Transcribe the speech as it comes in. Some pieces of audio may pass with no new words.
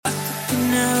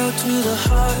an arrow to the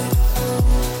heart.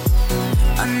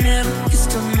 I never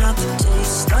kissed a mouth that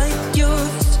tastes like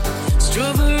yours.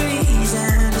 Strawberries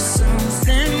and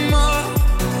something more.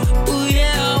 Oh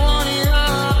yeah, I want it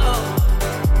all.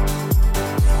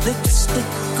 Lipstick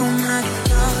on my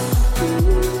guitar.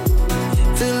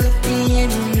 Fill up the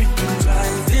engine, we can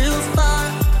drive real far.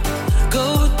 Go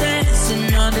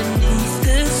dancing underneath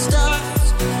the stars.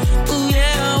 Oh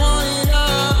yeah, I want it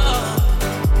all.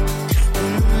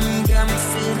 Got me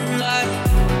feeling like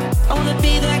I wanna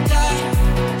be that guy.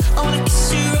 I wanna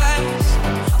kiss your eyes.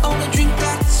 I wanna drink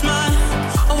that smile.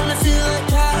 I wanna feel like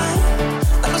high.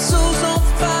 Like my soul's on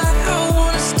fire. I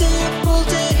wanna stay up all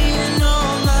day and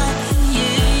all night.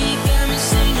 Yeah, you got me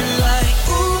singing like,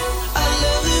 ooh, I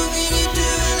love it when you do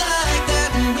it like that.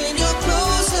 And when you're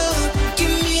closer,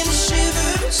 give me the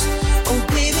shivers. Oh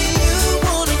baby, you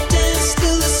wanna dance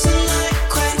till the sunlight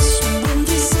cracks. When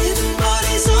they say the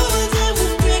party's over, then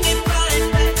we'll bring it right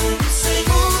back. You say,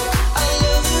 ooh, I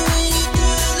love it when you do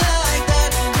it like that.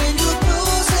 And when you're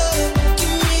closer,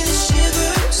 give me the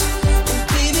shivers. Oh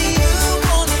baby, you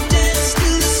wanna dance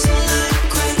till the sunlight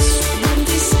cracks. When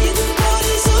they say the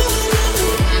party's over, then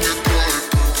we'll bring it back.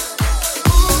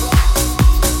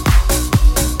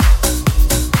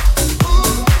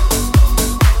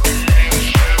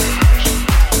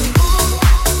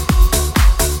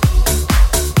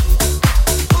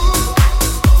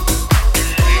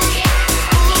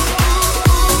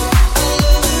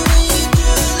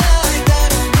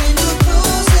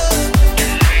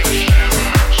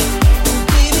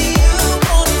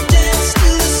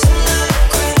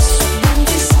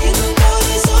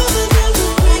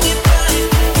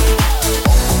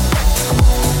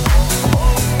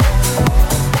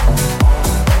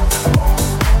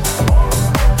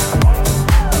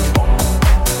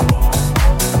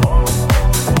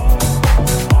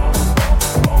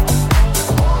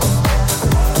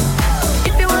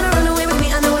 If you wanna run away with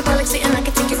me, I know a galaxy and I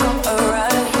can take you for a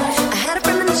ride. I had a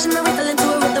premonition that we fell into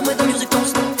a rhythm where the music don't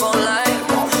stop for life.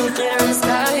 Glitter in the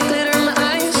sky, glitter in my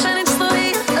eyes, shining just the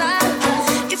way you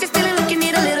like. If you're feeling like you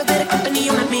need a little bit of company,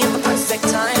 you met me at the perfect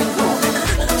time.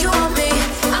 You want me,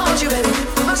 I want you, baby.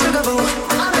 My sugar boo,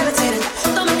 I'm levitating.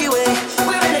 The Milky Way,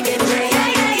 we're renegading. Yeah,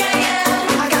 yeah, yeah,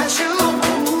 yeah. I got you,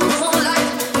 moonlight,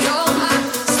 you're my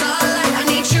starlight. I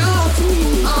need you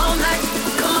all night.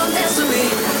 Come on, dance with me.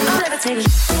 I'm levitating.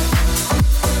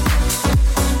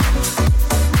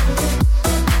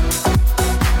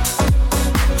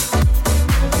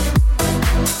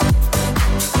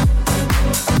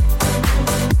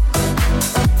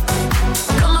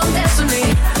 Come on, dance with me.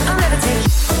 I'm levitating.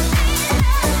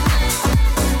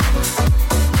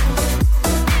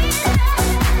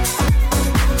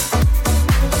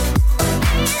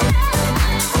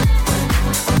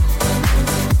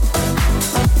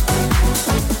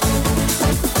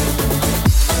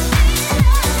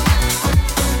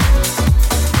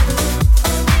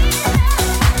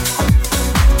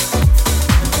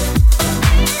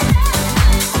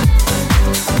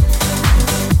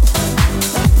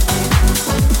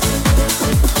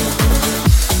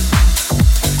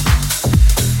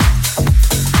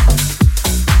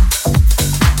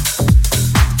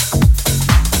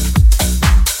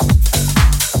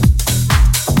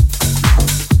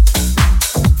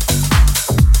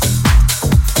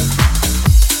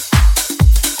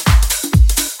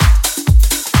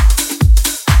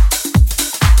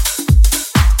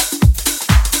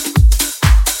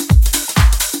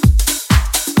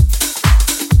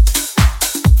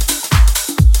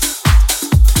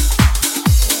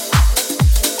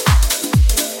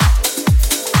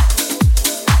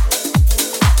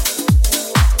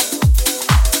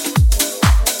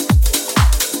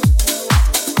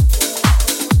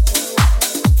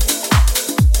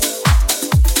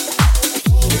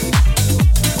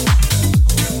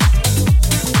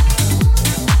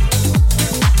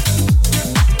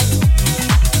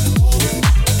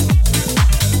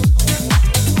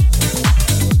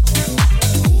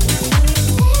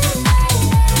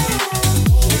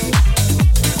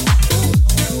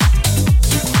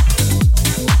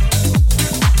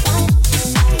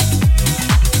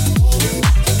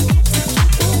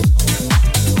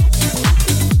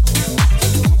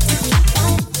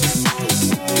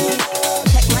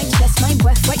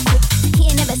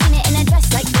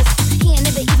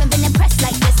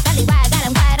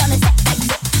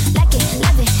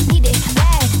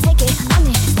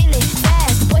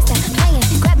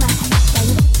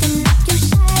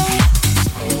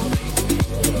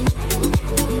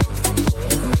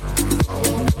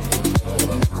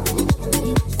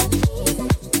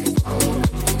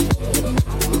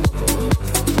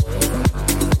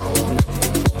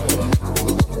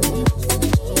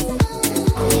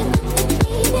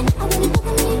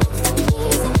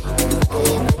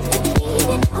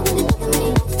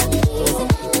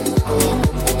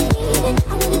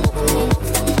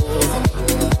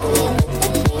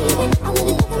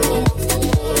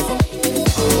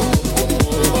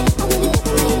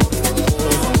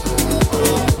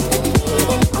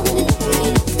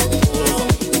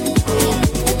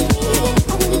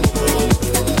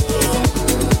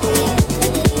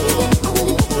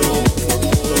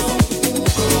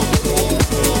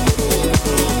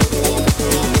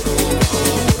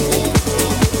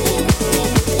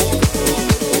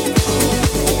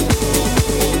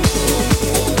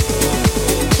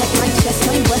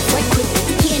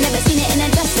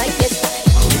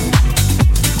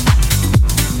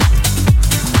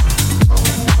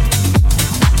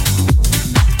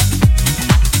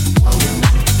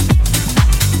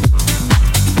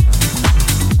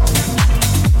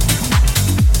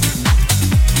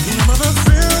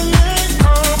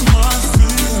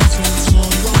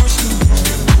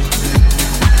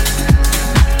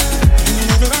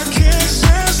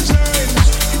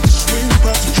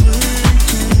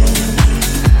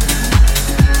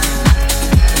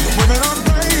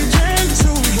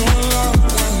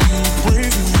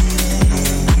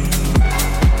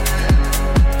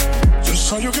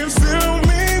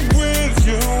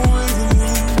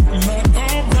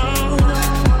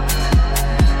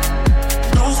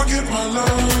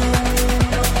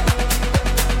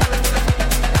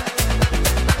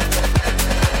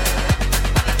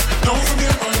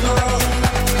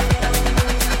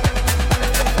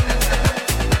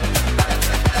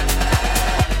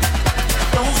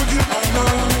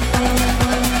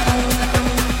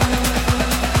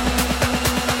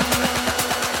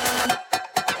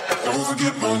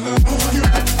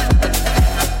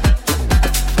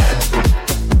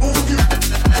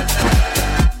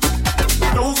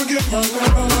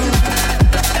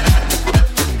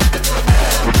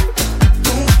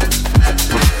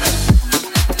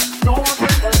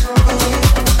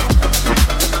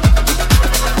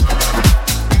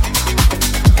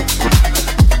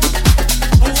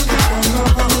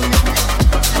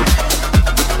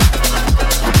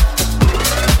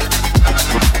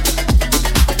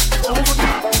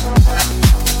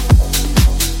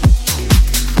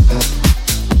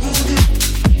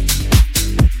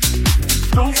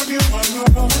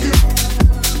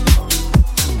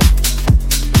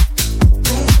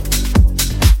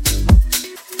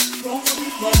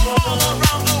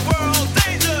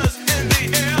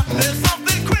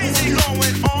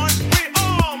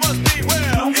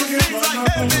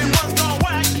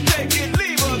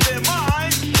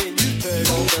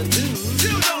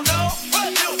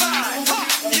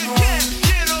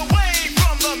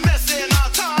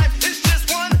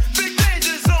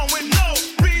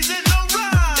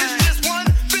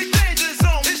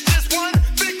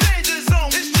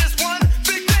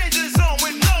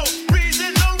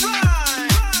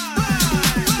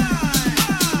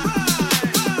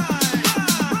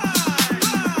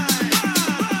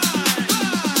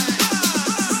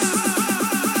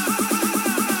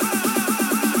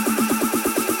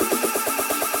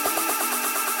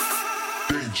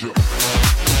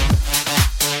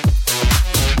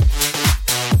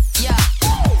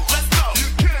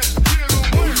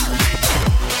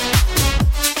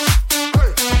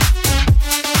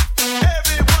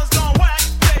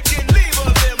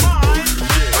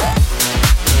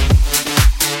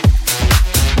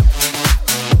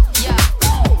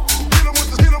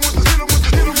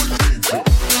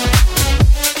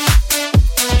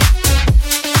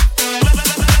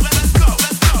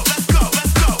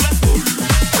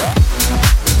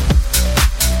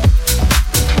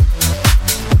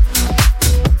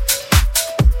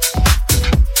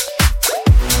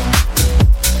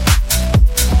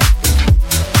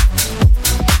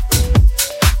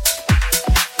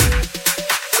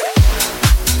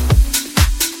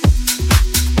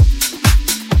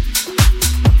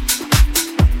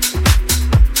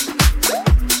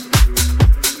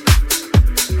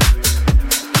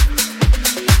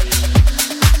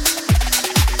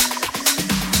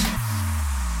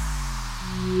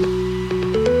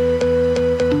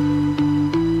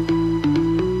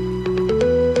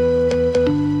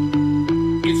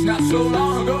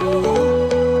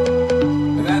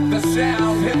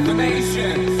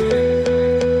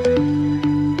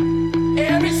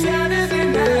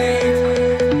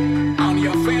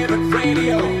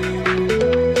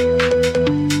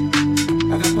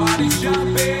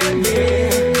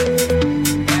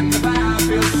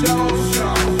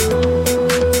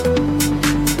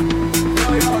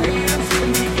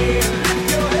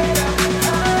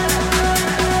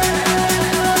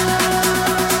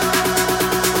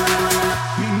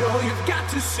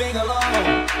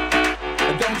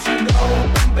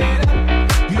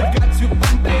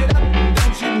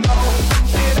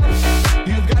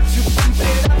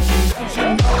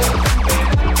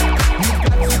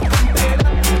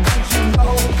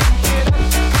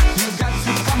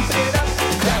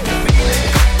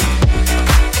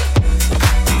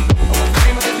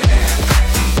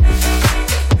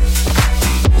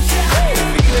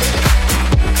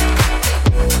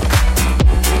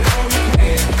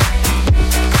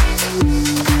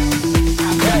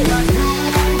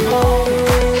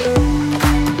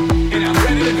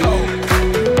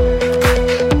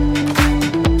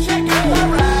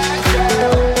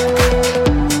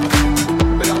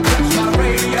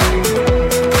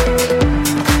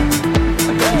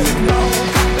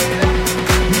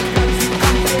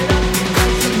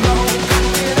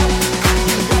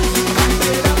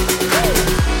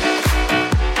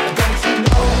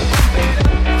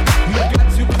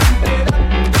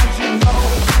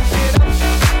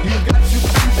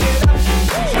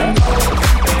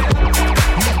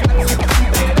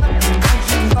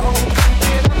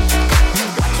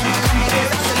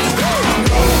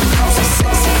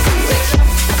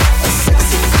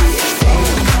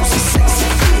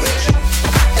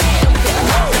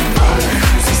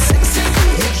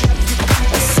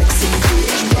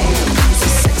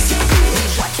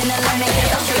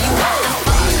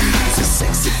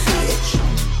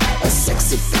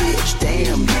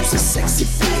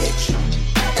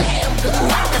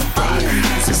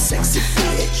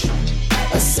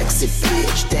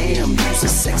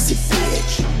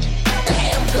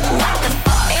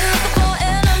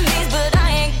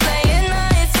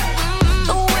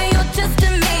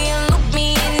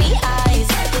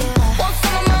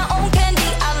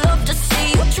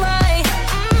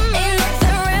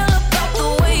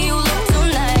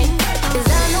 Tonight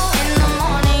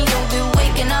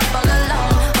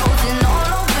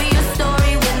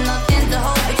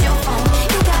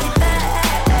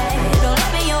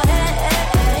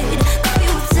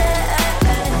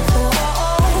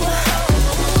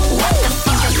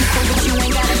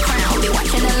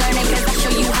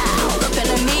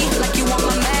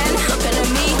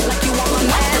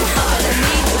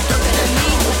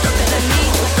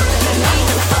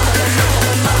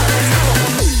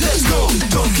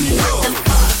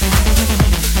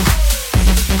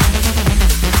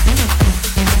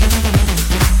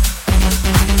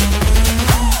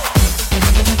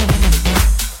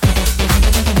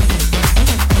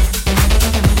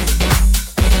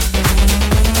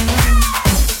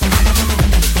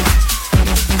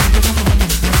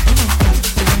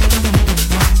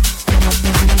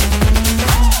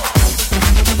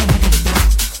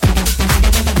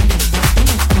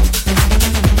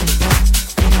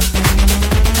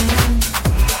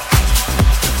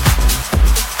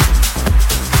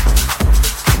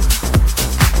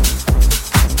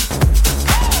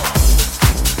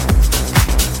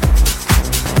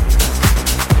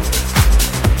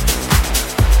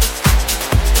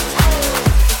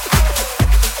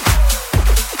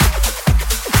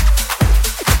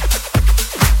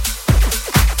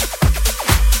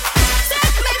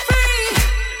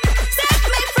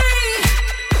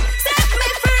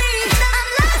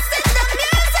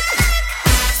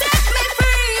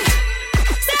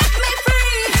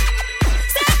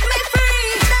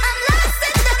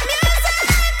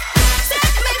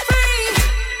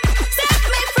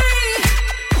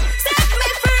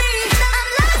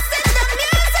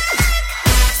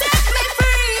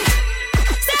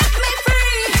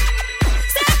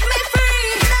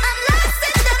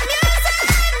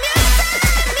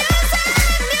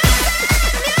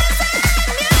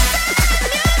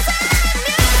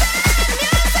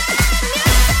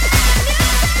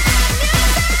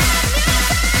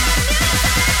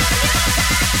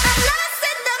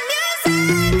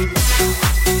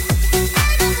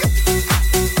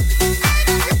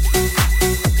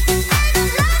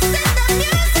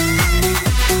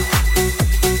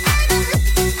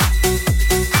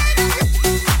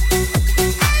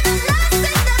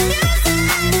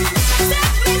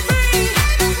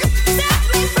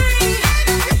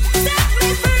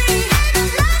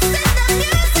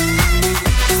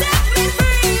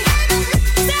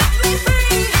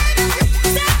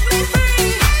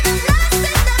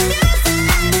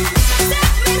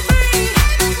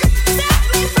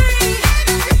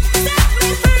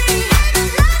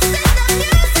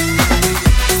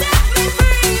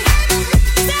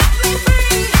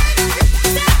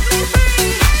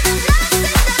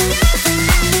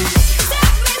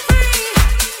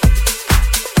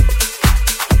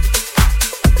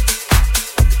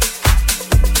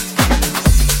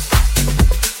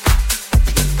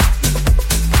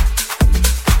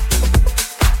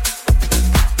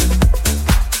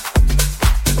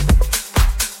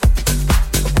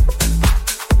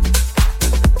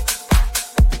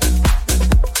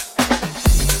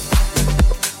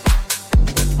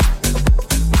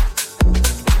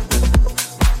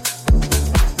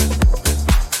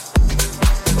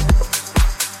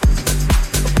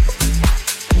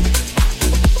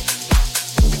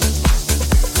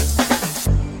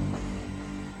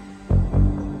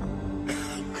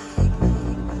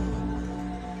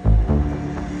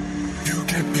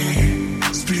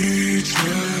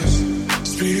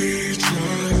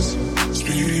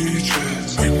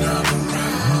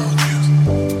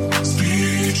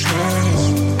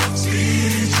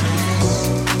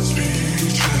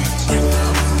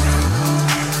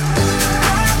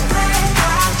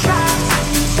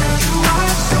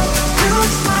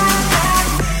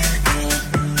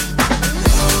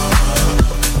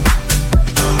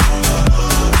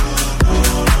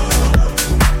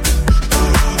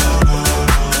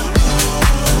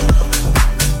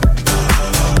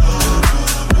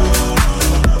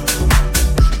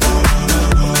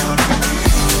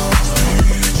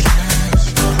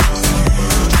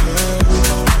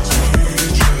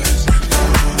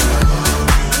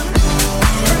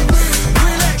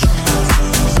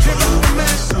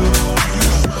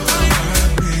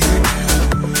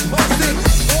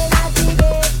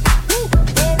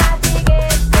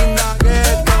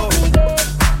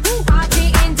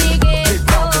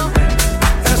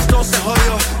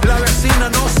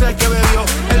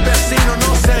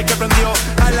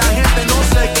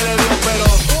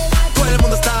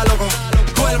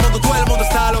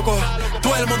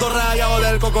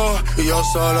loco y yo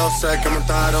solo sé que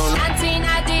montaron.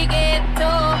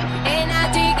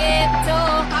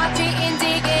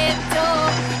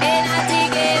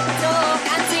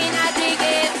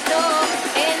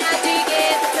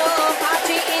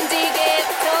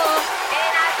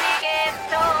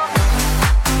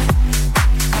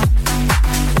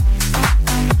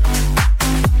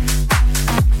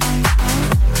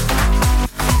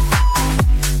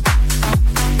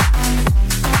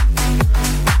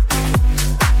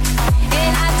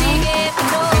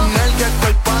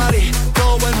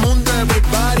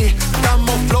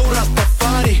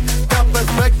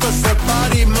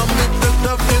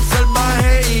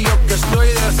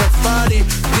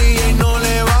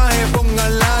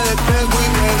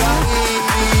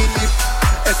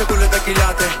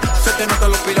 Se te notan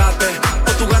los pilates.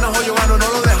 O tú ganas o yo gano, no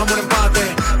lo dejamos en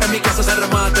empate. En mi casa se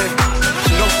remate.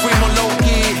 Nos fuimos low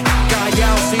key,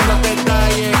 callados sin los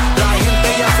detalles. La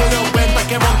gente ya se dio cuenta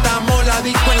que montamos la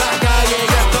disco en la calle.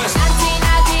 Y esto es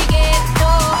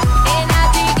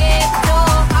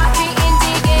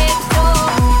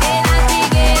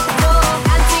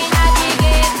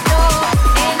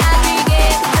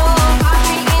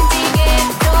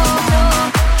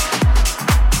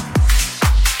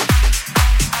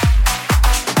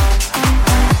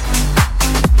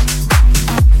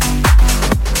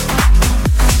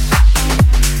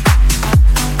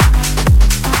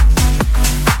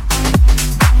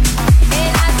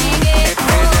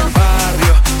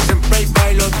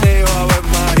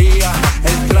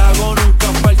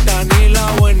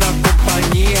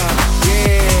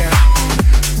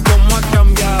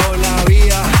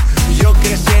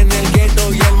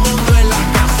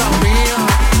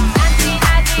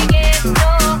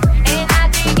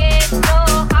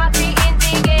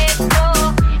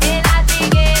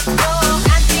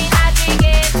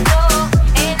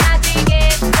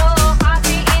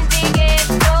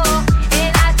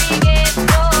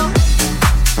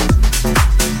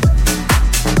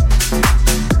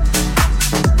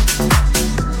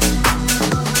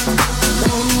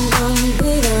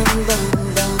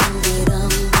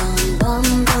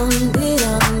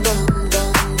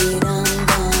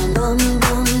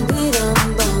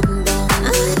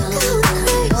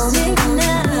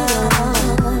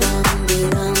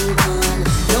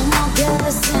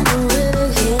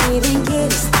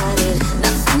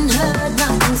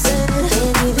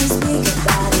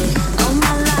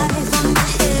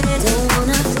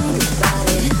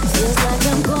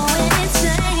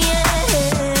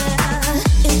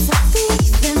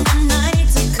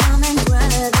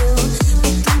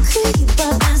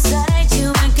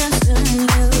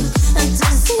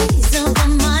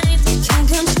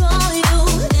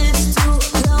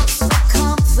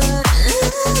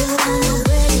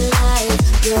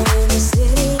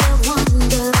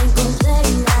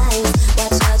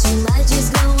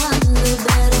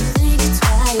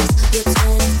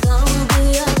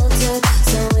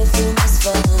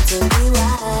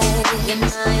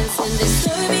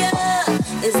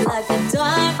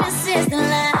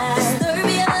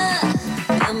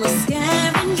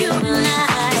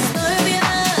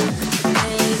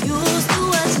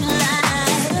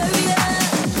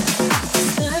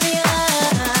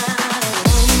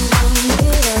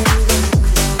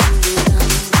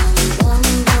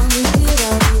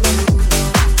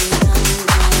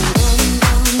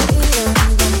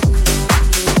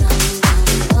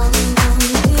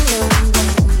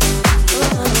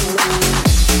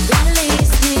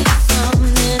Release me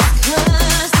from this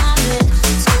curse.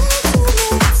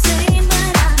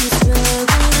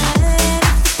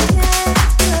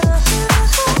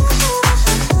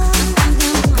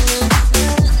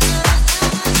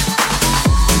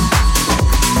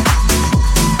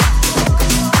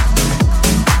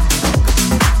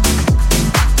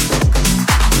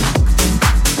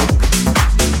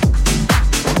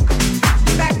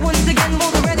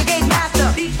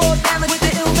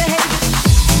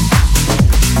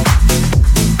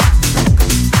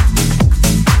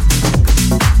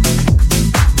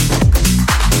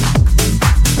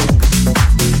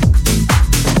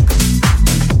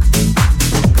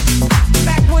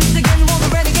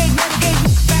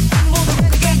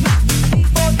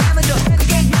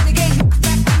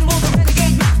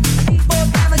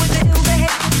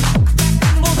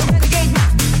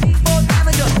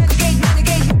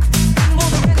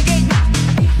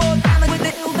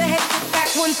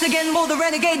 once again, more the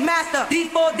renegade master.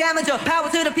 D4 damager,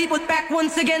 power to the people, back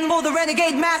once again, more the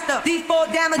renegade master.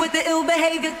 D4 damage with the ill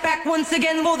behavior, back once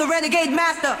again, more the renegade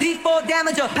master. D4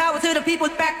 damager, power to the people,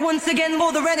 back once again,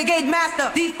 more the renegade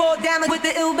master. D4 damage with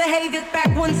the ill behavior,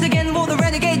 back once again, more the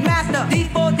renegade master.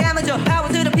 D4 damager, power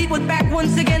to the people, back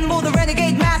once again, more the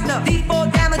renegade master.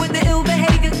 D4 damage with the ill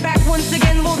behavior, back once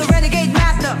again, more the renegade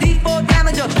master. D4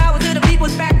 damager, power to the people,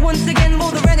 back once again,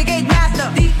 more the renegade master.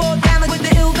 D4 damage with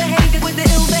the ill behavior, with the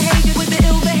ill behavior, with the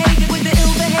ill behavior, with the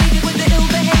ill behavior, with the ill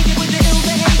behavior, with the ill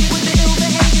behavior, with the ill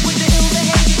behavior, with the ill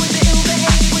behavior, with the ill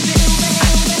behavior, with the ill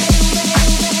behavior.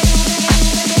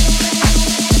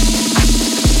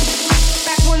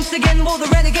 Back once again, more the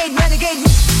renegade, renegade.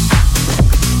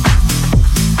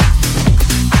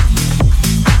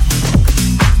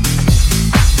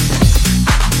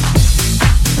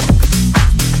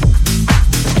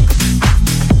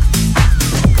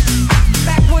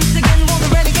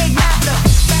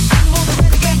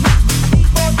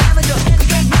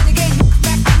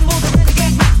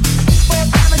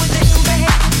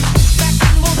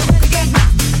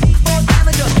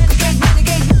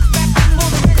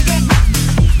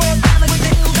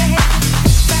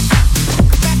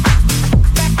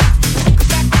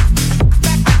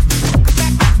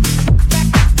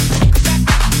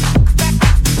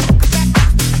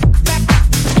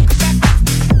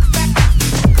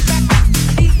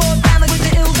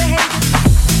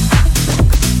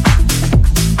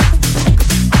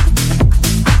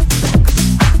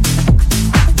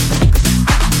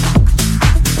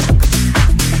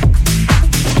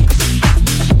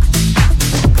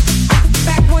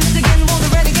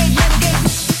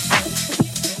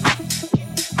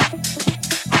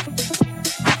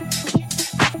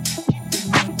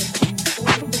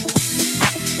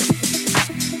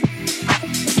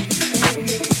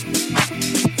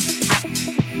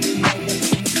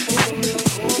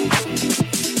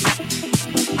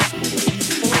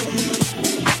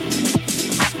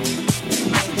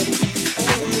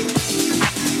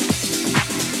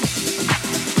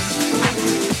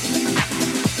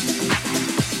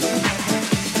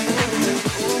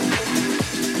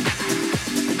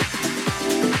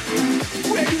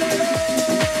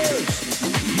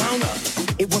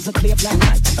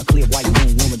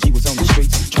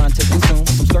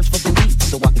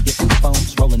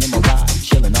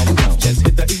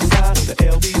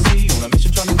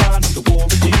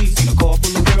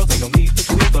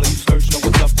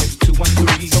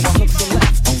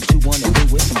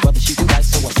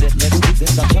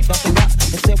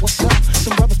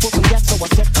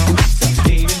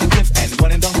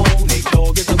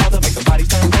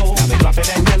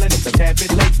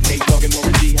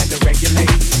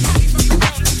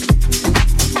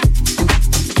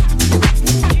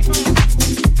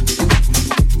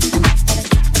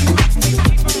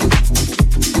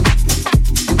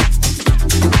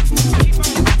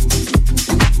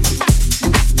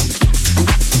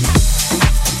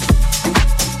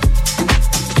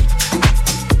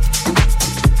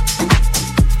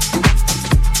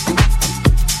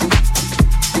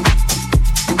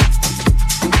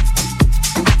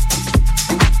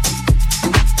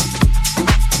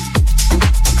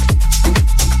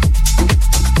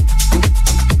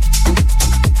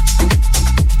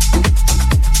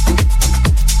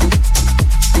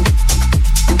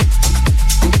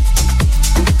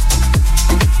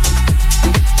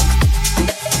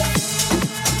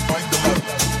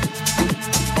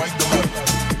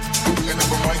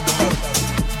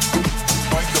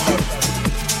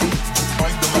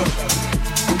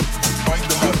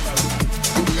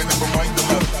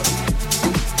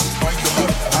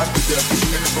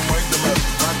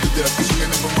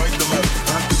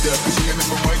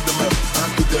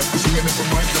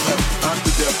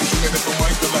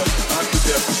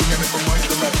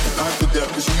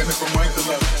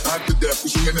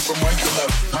 From right to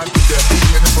left.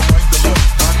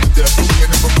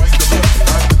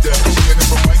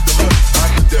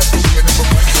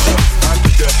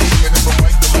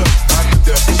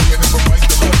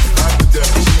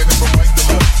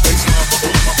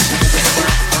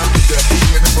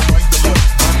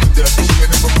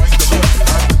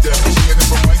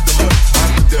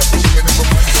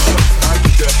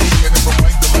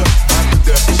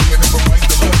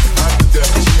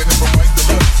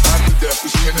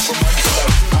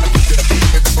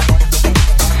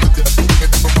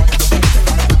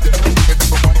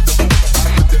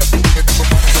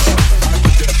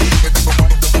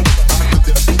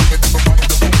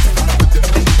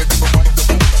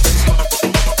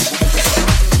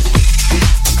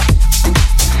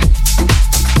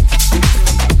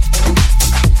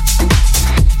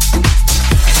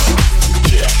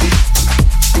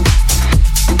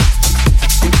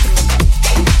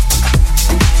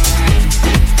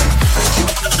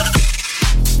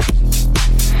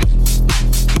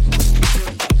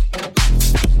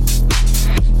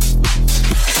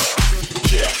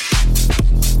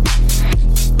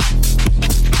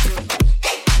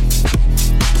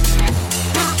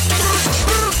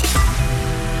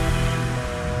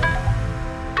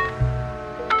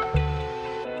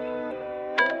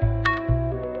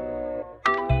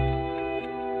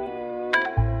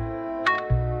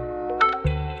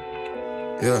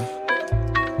 Yeah.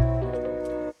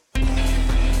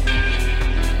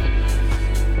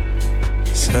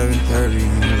 $7:30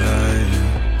 in the light.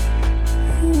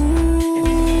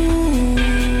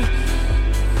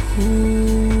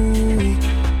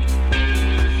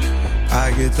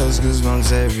 I get those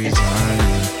goosebumps every time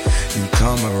you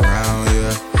come around,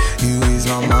 yeah. You ease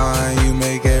my mind, you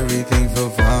make everything feel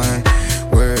fine.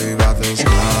 Worry about those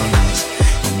comments,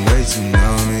 I'm way too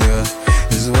numb, yeah.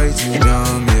 It's way too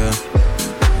dumb, yeah.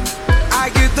 I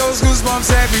get those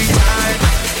goosebumps every time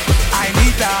I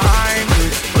need the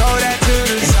Heimlich, throw that to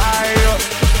the side, yeah.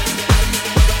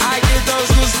 I get those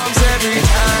goosebumps every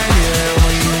time, yeah.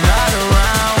 When you're not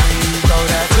around, when you throw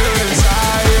that to the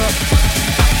side, yeah.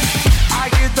 I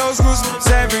get those goosebumps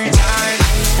every time.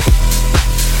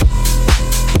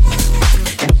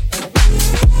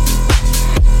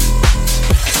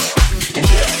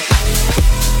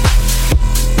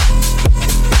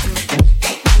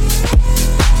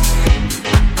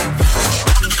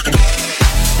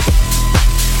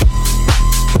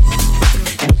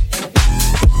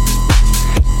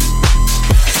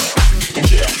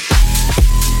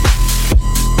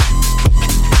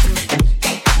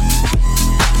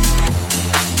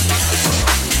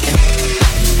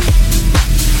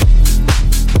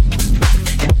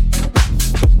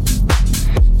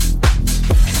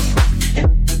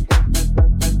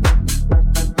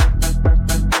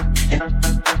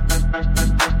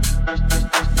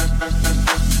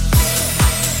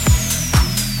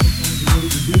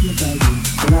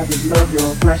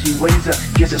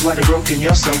 Guess that's why they're broken,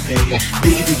 you're so paid.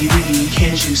 Biggie, biggie, biggie,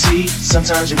 can't you see?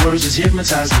 Sometimes your words just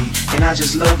hypnotize me, and I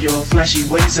just love your flashy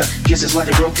ways. Guess that's why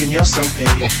they're broken, you're so paid.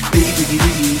 Biggie, biggie,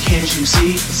 biggie, can't you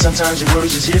see? Sometimes your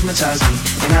words just hypnotize me,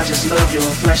 and I just love your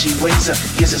flashy ways.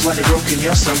 Guess that's why they're broken,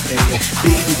 you're so paid.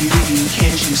 Biggie, biggie, biggie,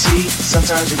 can't you see?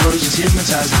 Sometimes your words just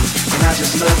hypnotize me, and I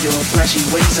just love your flashy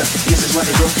ways. Guess that's why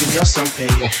they're broken, you're so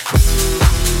paid.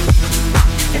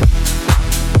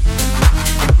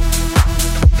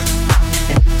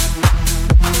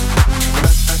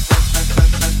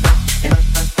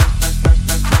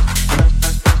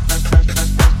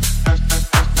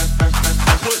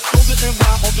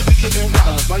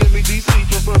 Miami, DC,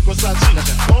 prefer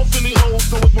Versace. All Philly hoes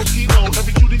know it's Moschino.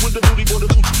 Every cutie with the booty, boy,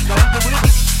 the Gucci. Now who's the real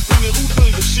bitch? Bringing who's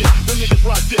feeling the shit? Them niggas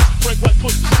rock this. Frank White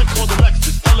push the shit called the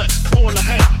Lexus. LX,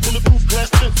 4.5. Bulletproof glass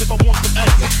tips if I want some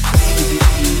exit.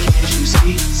 Can't you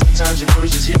see? Sometimes your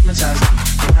words just hypnotize me,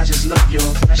 and I just love your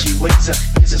flashy ways.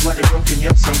 This is why they're broken,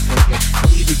 you're so fake.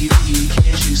 Biggie, biggie,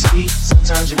 can't you see?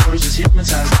 Sometimes your words just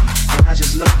hypnotize me, and I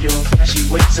just love your flashy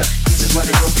ways. This is why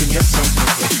they're broken, you're so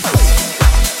fake.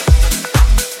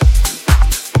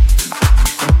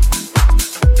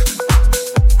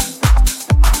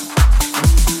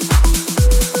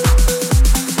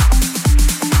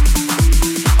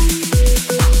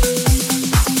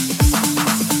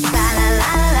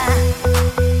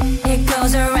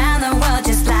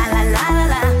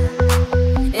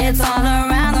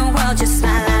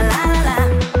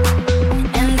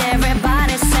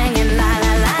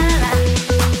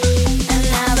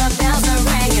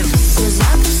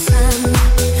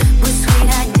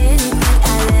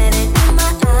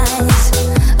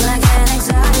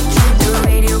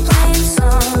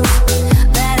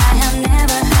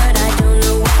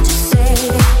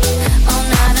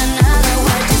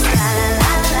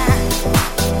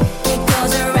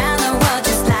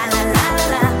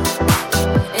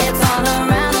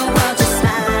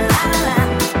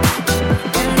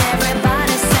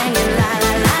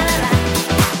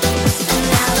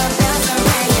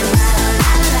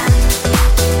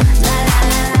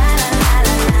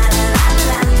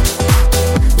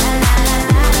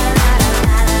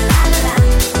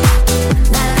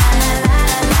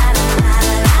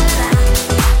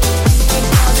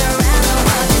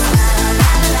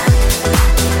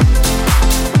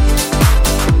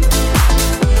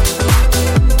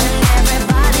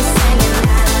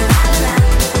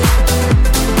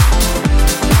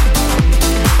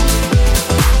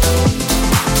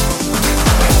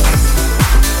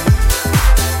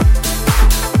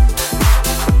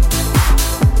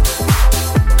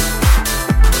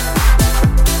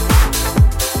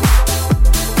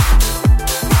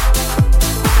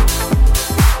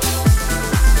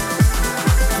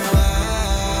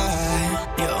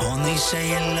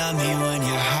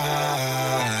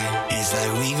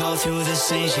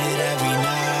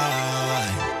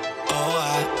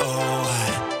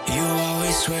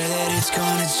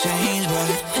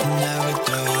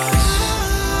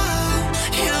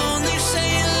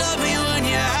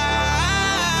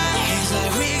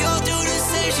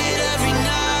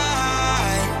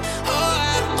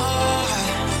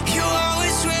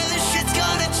 Shit's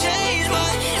gonna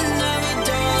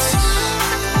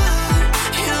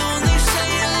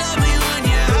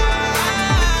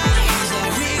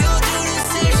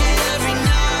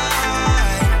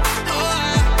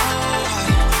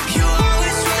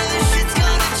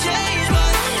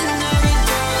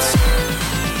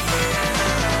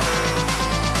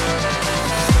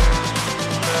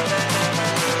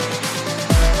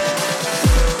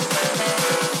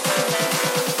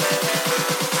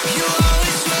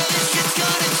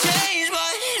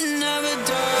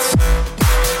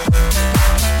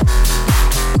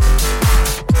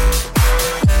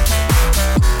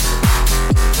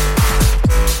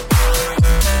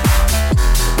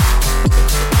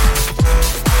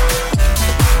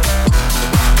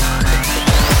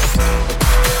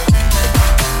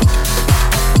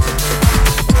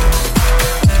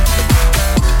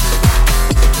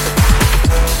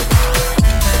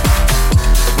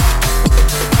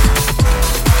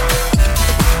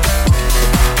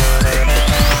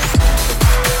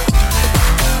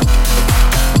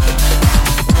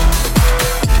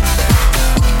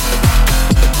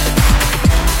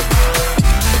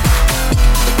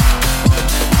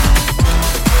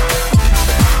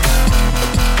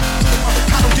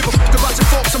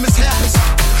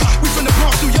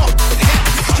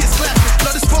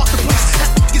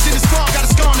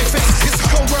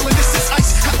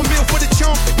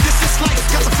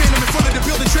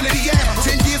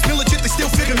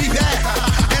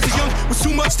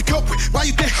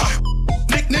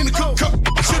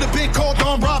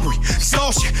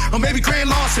maybe grand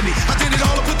larceny. I did it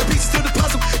all, I put the pieces to the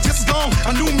puzzle. Just as long,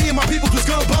 I knew me and my people was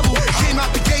gonna bubble. Came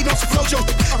out the gate on some flojo.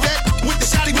 That with the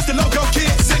shotty was the logo kid.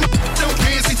 Sing, don't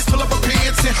dance, he just pull up her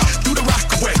pants and do the rock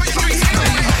away.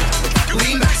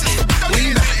 Lean back,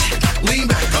 lean back, lean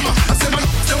back. Come on, I said my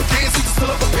don't dance, he just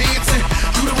pull up her pants and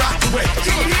do the rock away.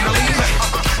 Now lean back,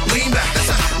 lean back, that's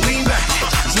right. Lean back,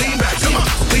 lean back. Come on,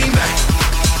 lean back,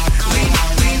 lean,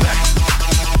 lean back,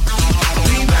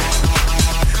 lean back,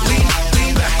 lean,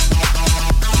 lean back,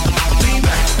 lean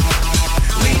back,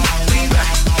 lean, lean back,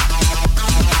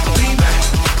 lean back,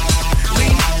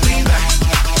 lean, lean back,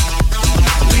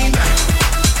 lean back,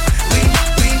 lean,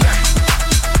 lean back,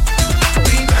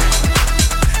 lean back,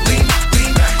 lean,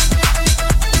 lean back,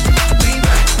 lean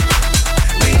back,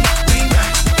 lean, lean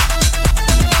back,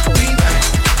 lean back, lean, lean back.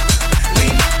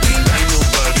 Ain't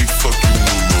nobody fucking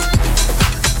with me.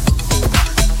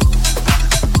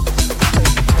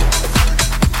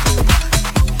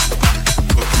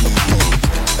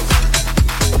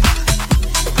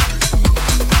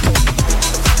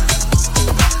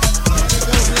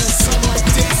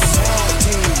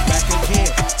 Back again,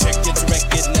 check it, direct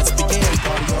it, let's begin.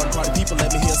 Party on, party people,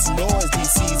 let me hear some noise.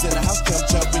 DC's in the house, jump,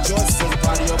 jump, rejoice. There's a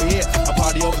party over here, a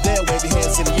party over there. Wave your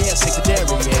hands in the air, shake the dairy,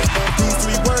 man. These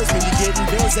three words when you're getting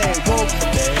busy. Whoa,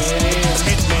 dance,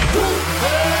 hit me.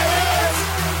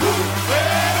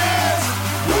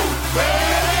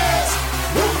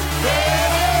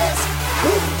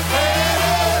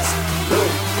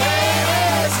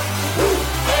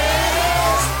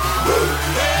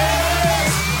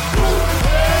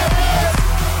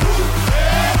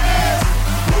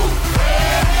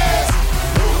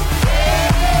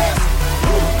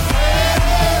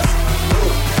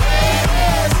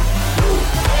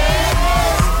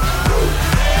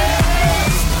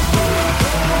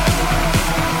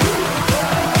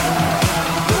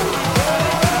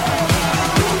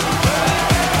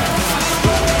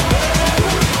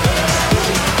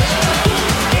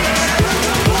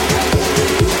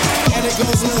 And it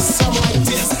goes a little something like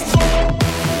this.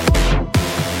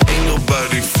 Ain't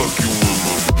nobody fucking with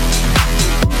me.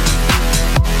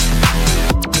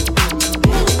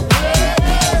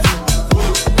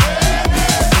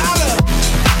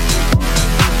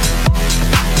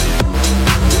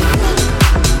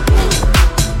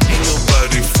 Ain't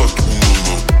nobody fucking with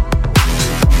me.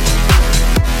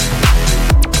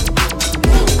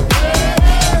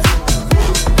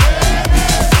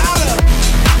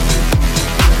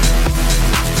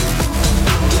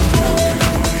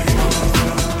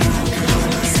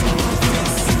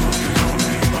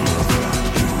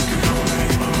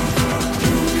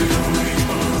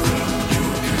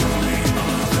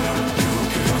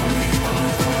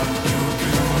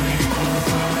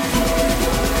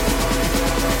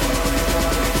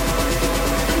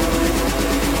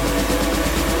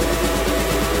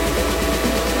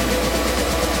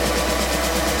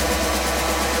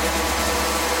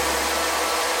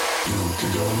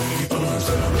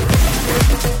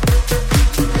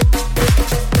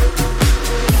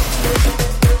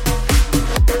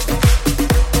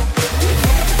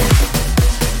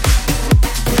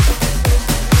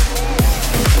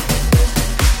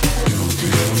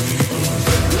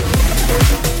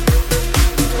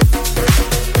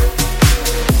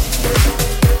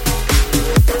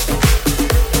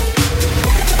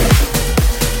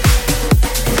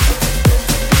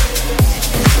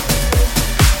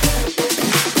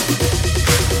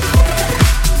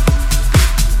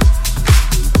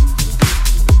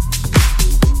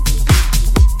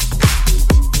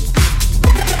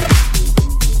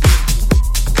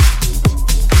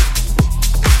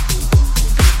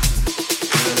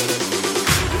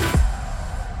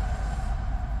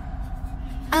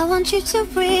 I want you to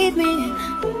breathe me.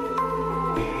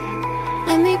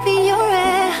 Let me be your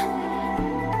air.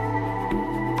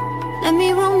 Let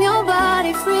me roam your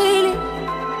body freely.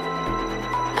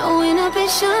 No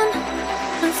inhibition,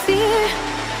 no fear.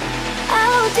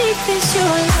 How deep is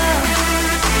your love?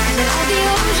 Like the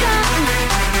ocean,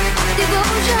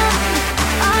 devotion.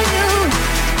 Are you?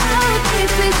 How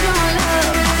deep is your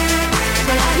love?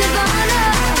 Like Nirvana,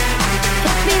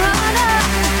 hit me harder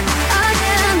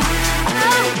again.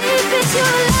 How deep is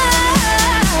your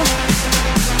love?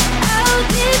 How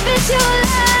deep is your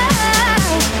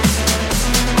love?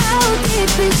 How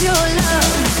deep is your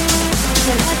love?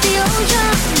 Like the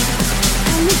ocean,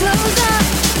 hold me closer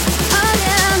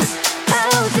again.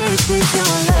 How deep is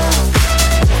your love?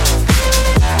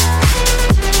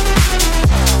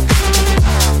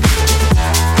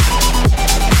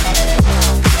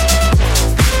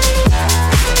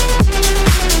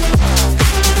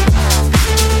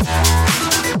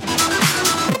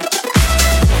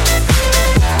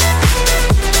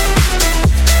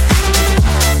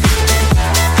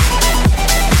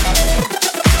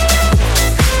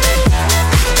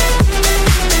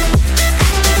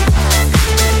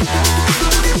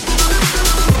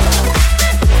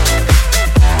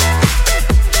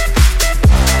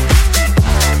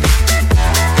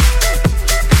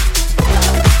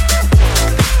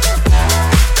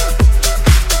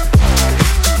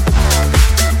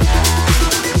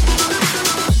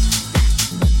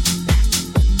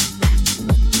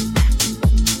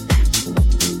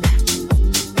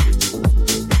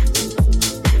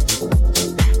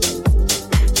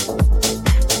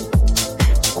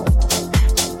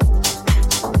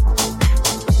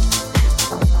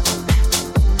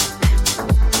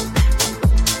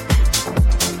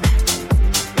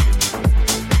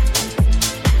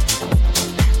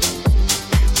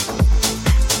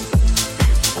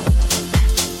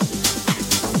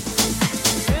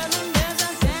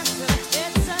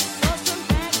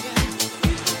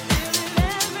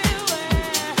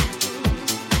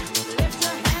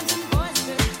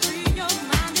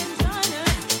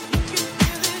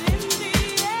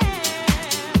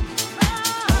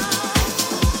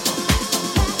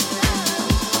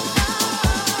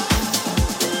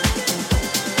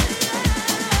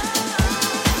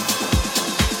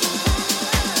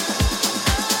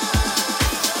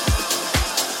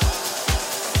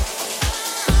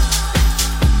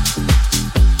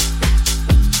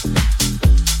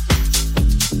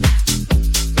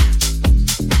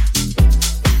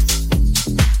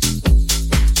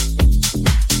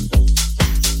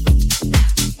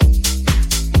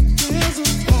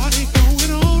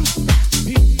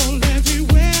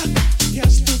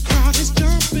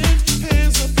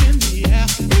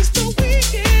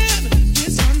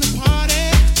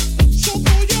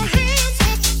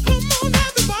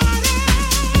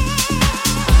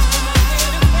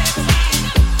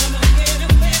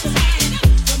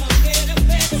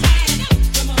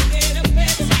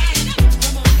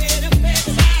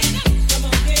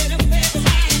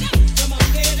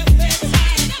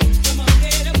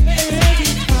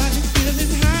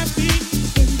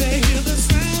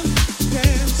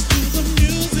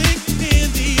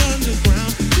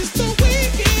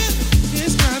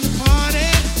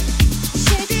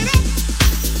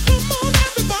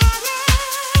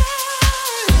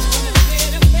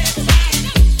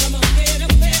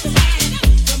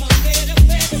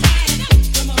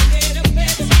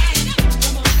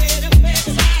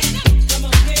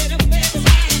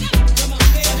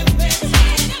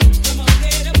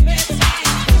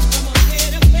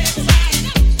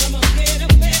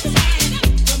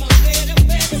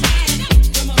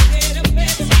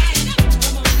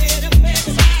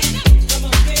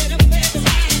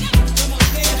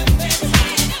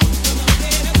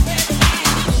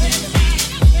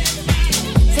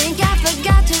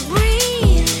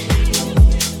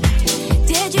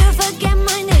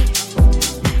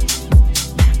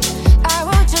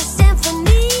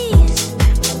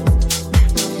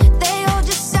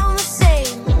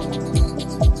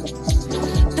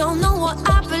 don't know what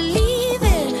I believe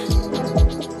in,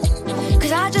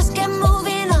 'cause I just kept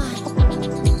moving on.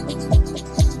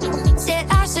 Said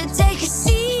I should take a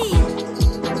seat,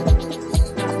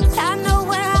 I know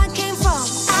where I came from.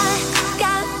 I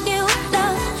got new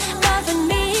love, loving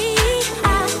me.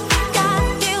 I got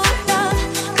new love,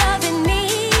 loving me.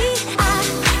 I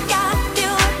got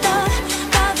new love,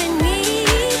 loving me.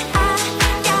 I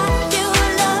got new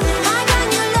love, I got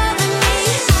new loving me.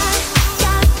 I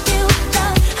got new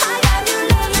love, I got new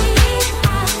loving me.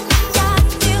 I got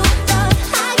new love,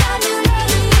 I got new loving me.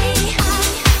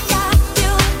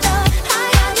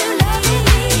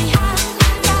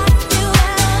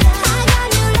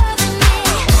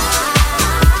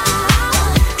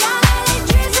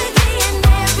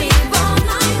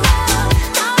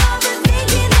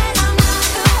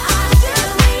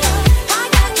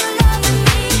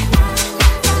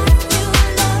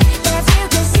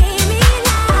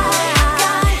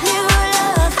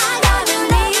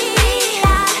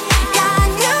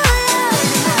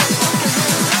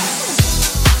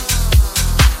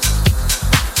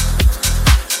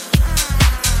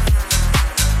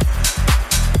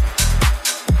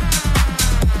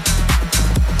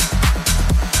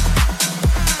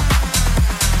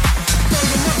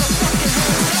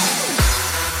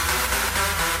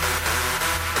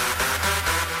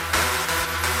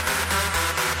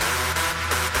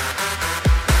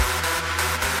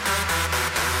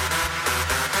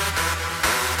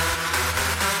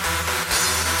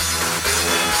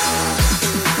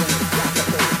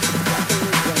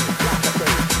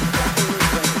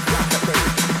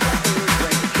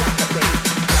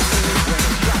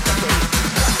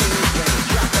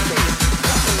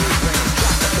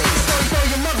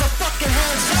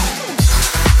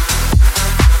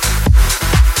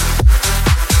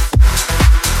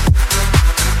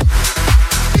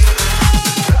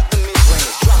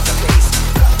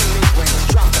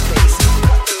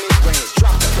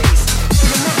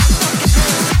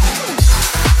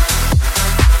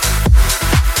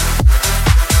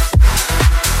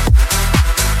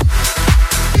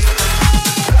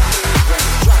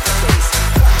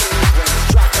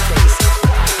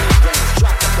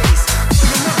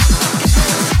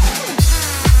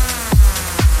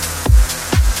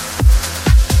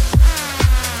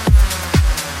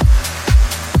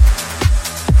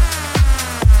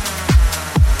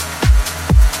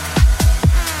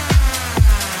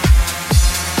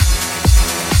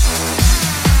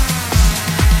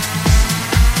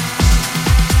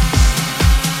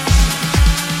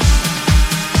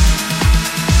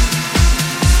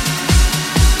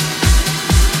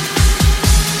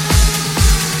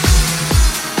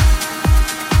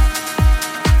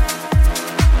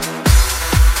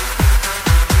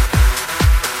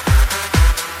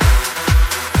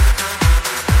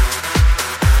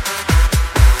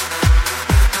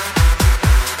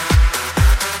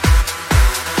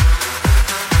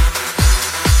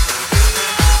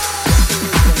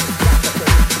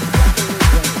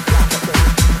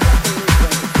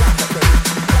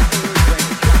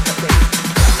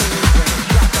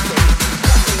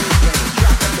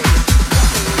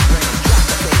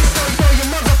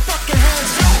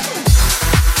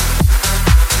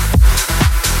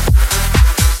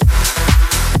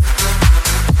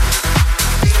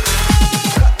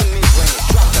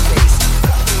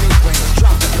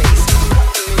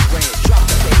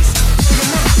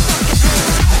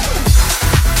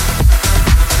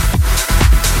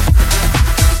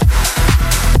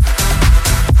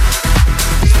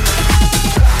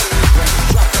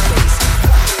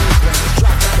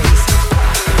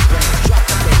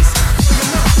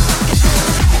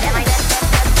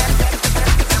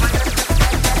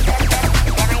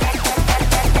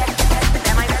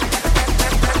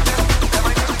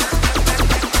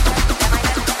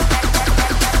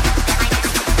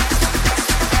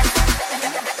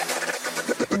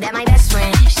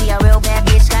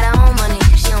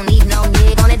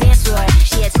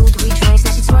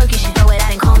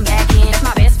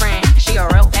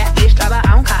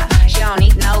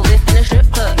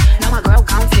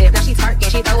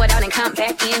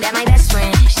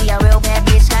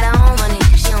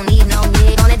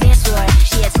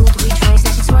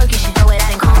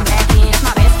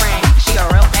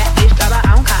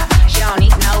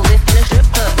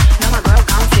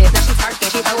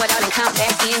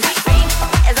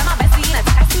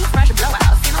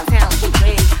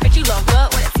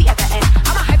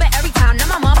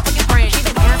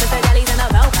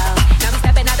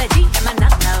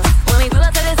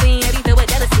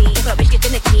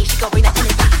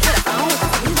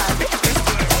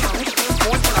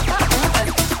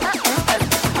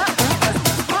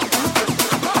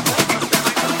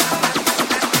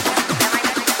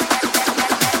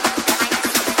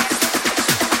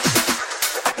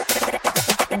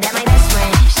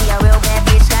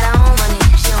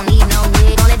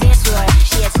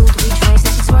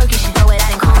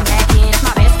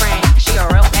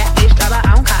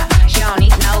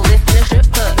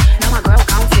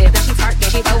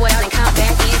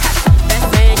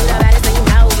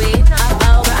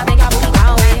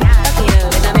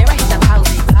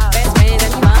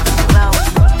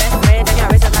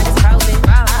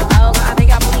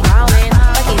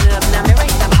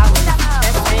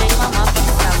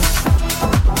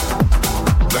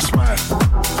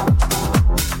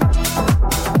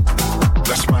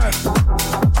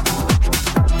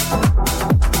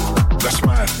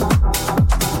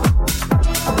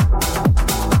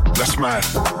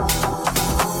 mad.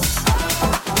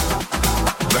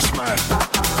 That's mad.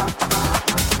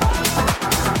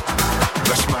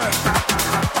 That's mad.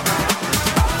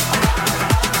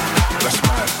 That's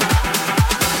mad.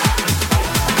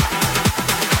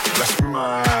 That's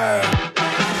mad.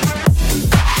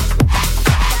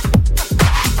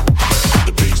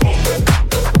 The beat's on.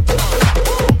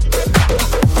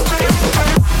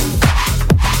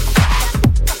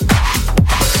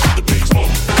 The beat's on.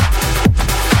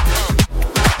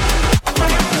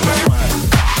 That's mad.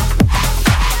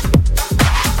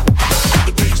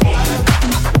 The beat's on.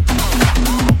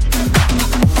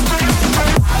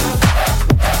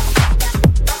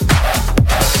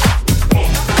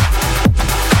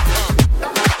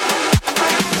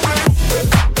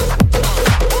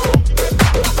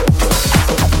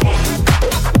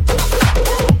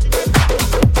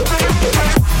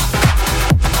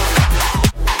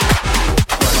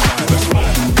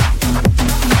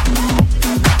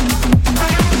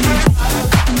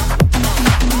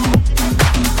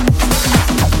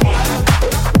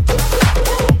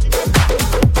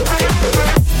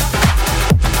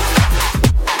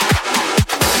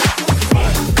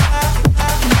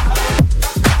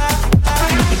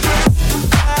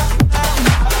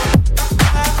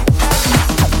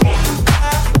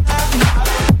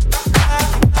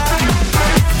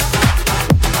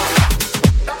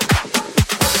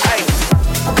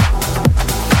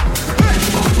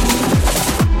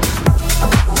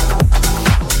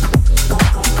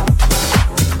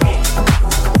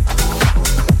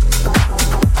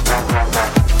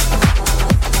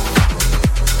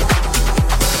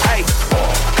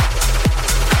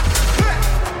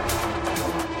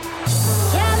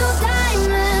 Yellow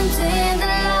diamonds in the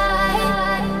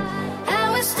light, and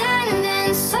we're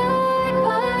standing side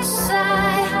by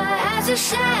side as a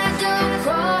shadow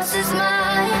crosses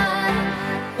mine.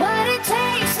 What it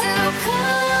takes to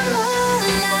come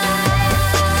alive.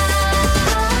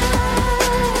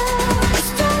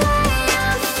 It's the way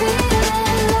I'm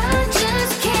feeling, I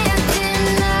just can't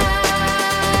deny.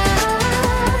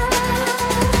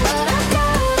 But I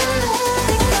gotta let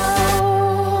it go.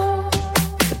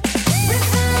 We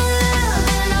found love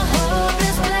in a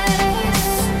hopeless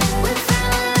place. We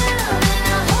found love in a hopeless place. We found love in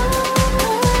a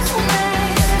hopeless place.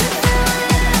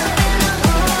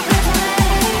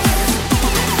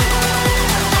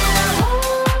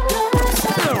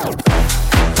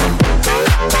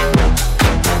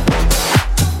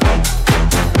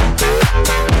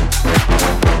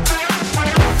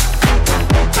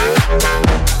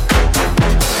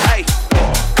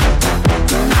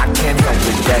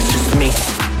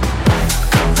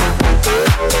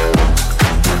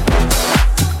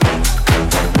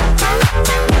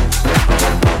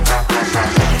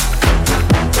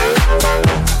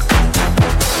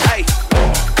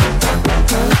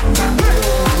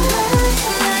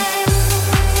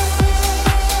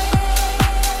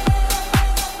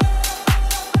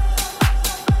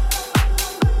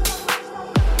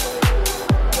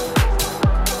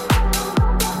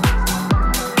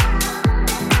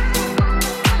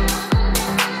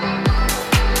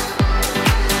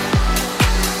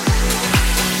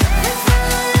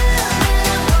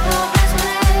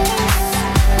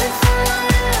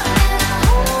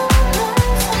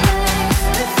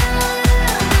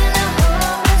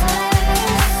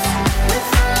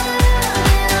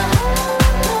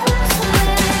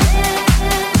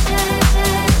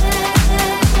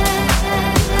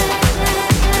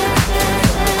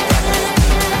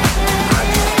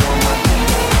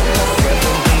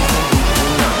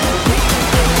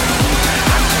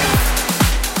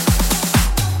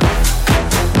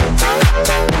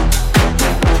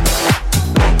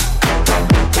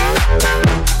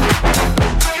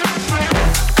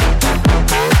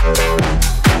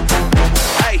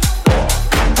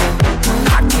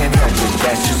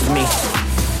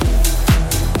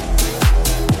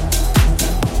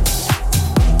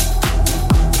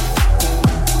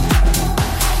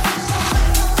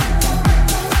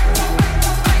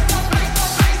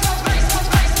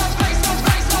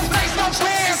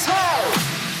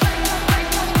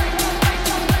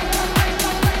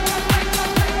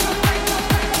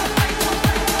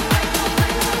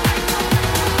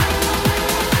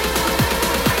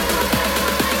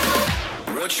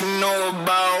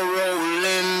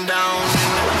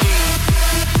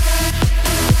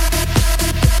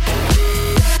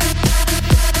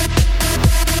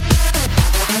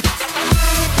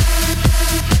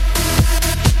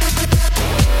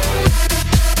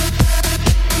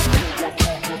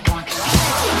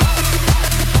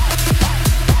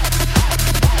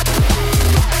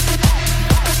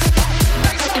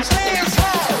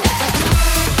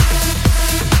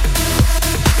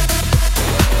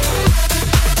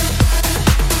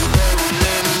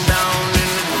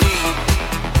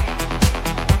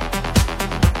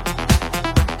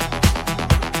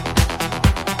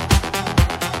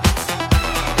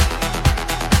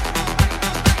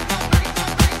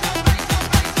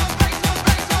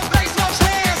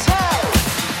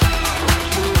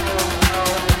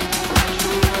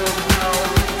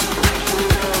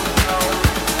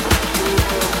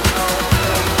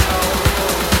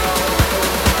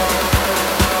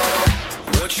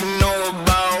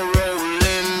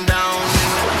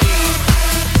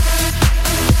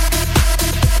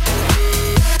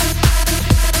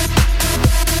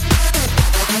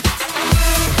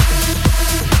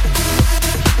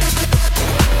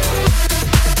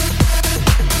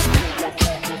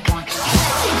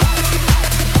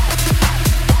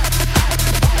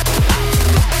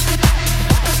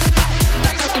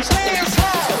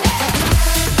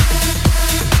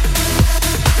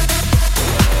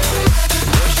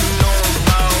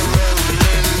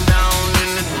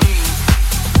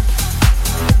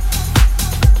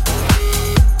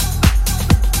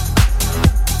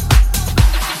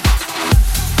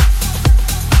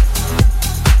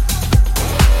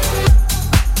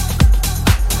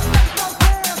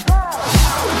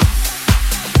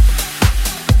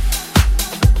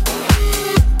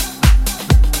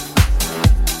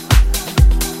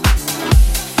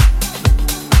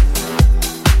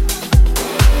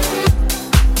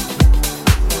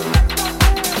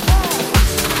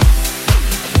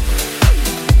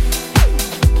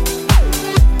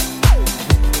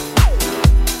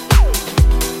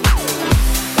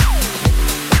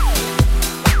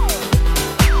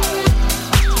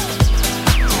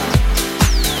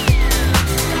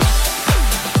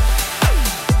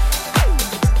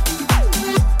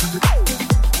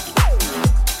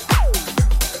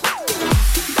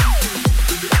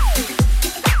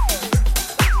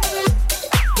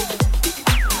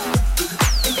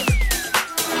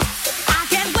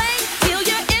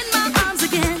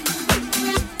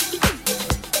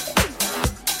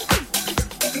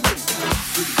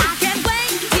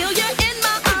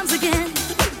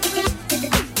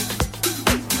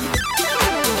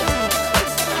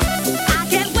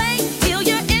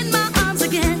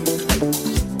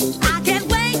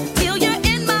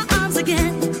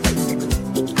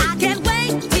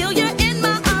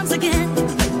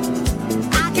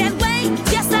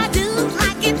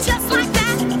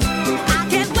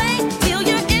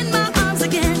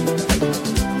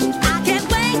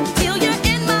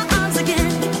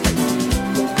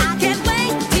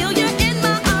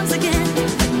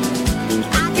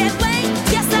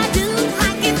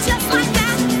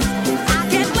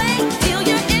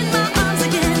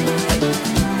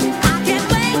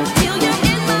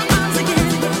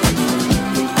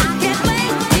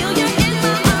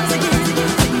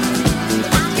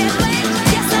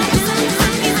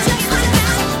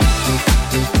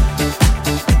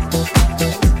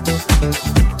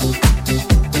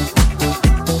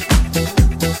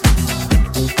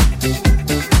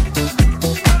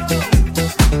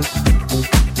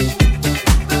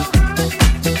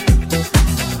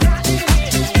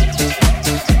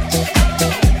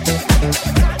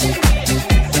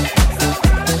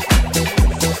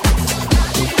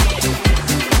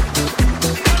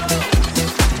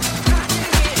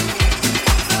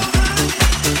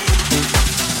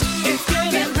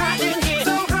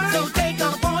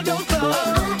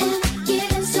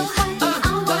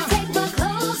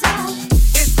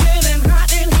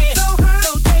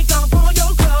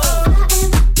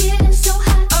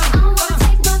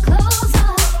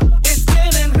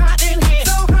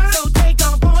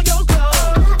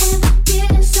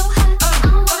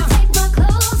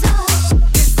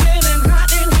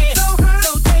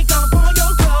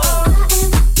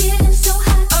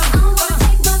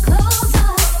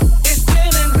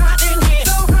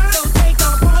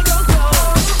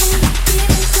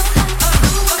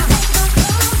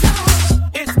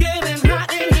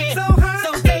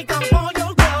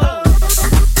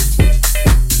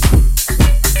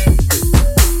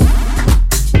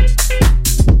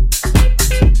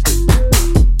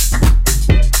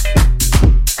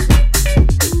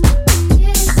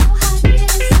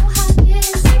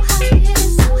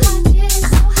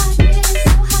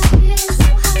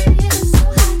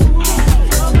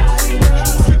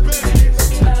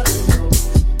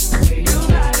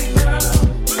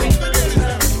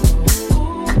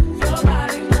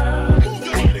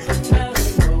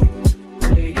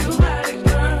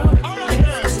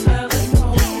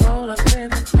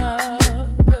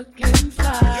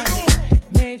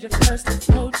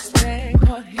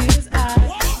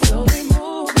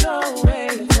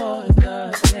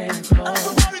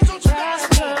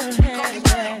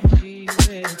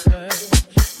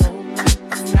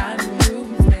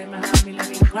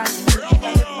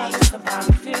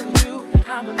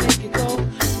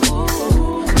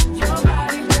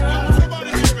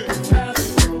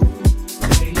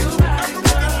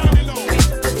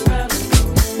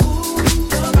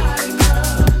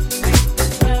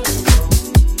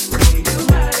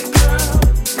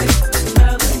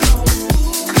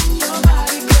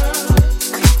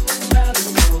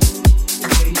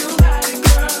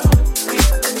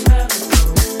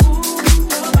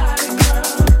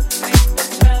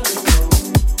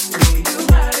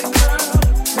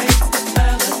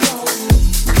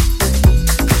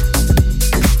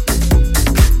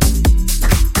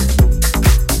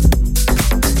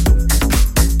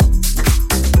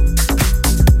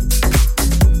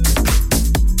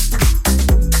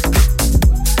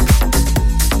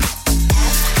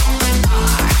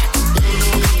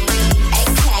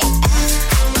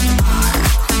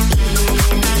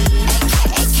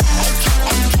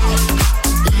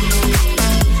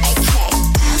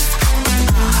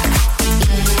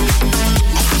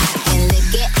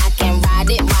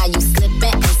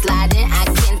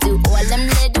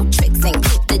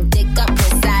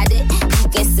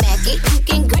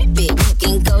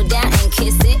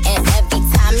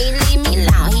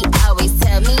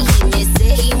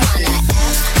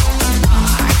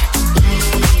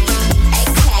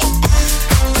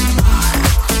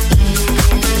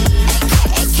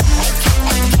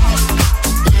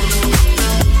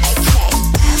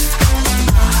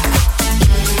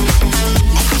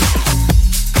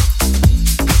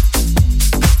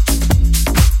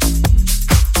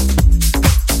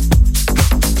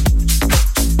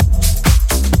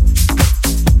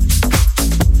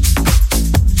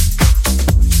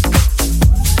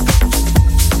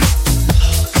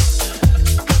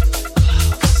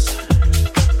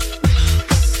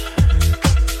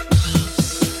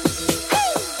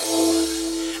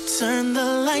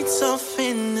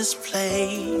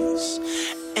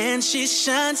 she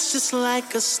shines just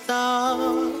like a star.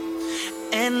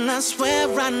 And I swear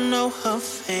I know her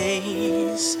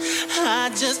face. I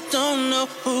just don't know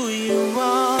who you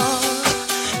are.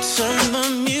 Turn the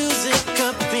music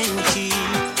up in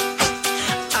here.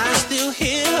 I still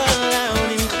hear her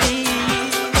loud and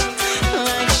clear,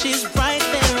 like she's right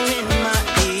there in my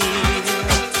ear,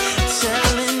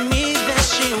 telling me that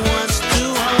she wants to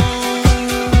own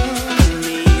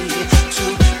me, to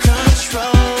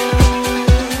control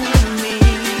me.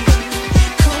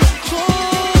 Come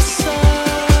closer,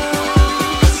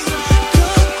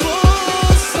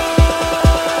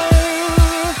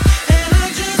 and I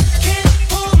just can't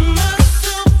pull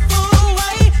myself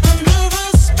away.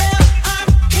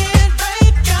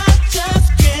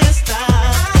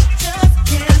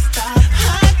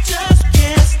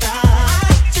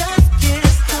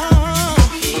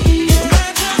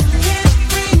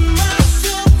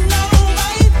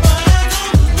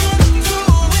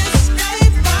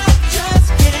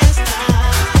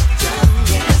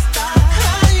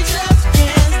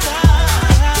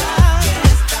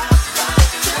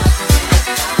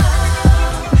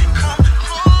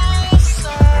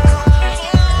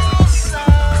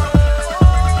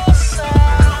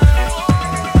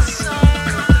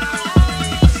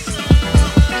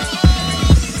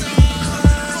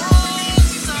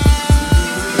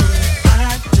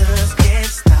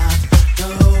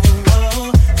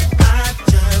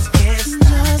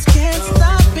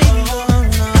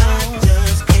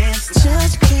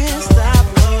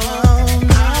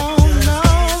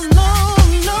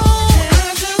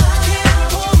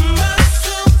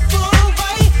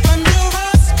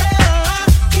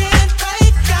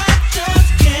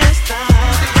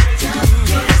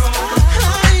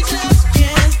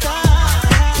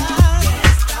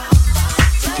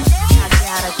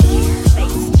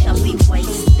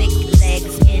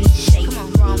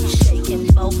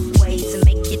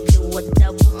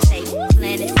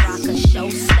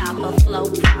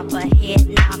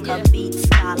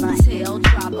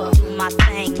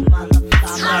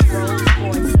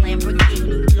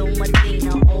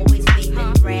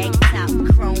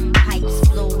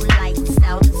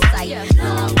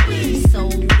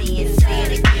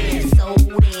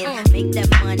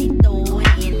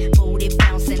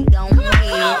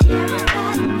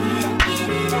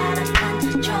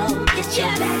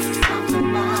 Yes.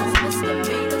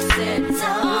 Misdemeanor said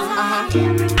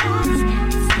so.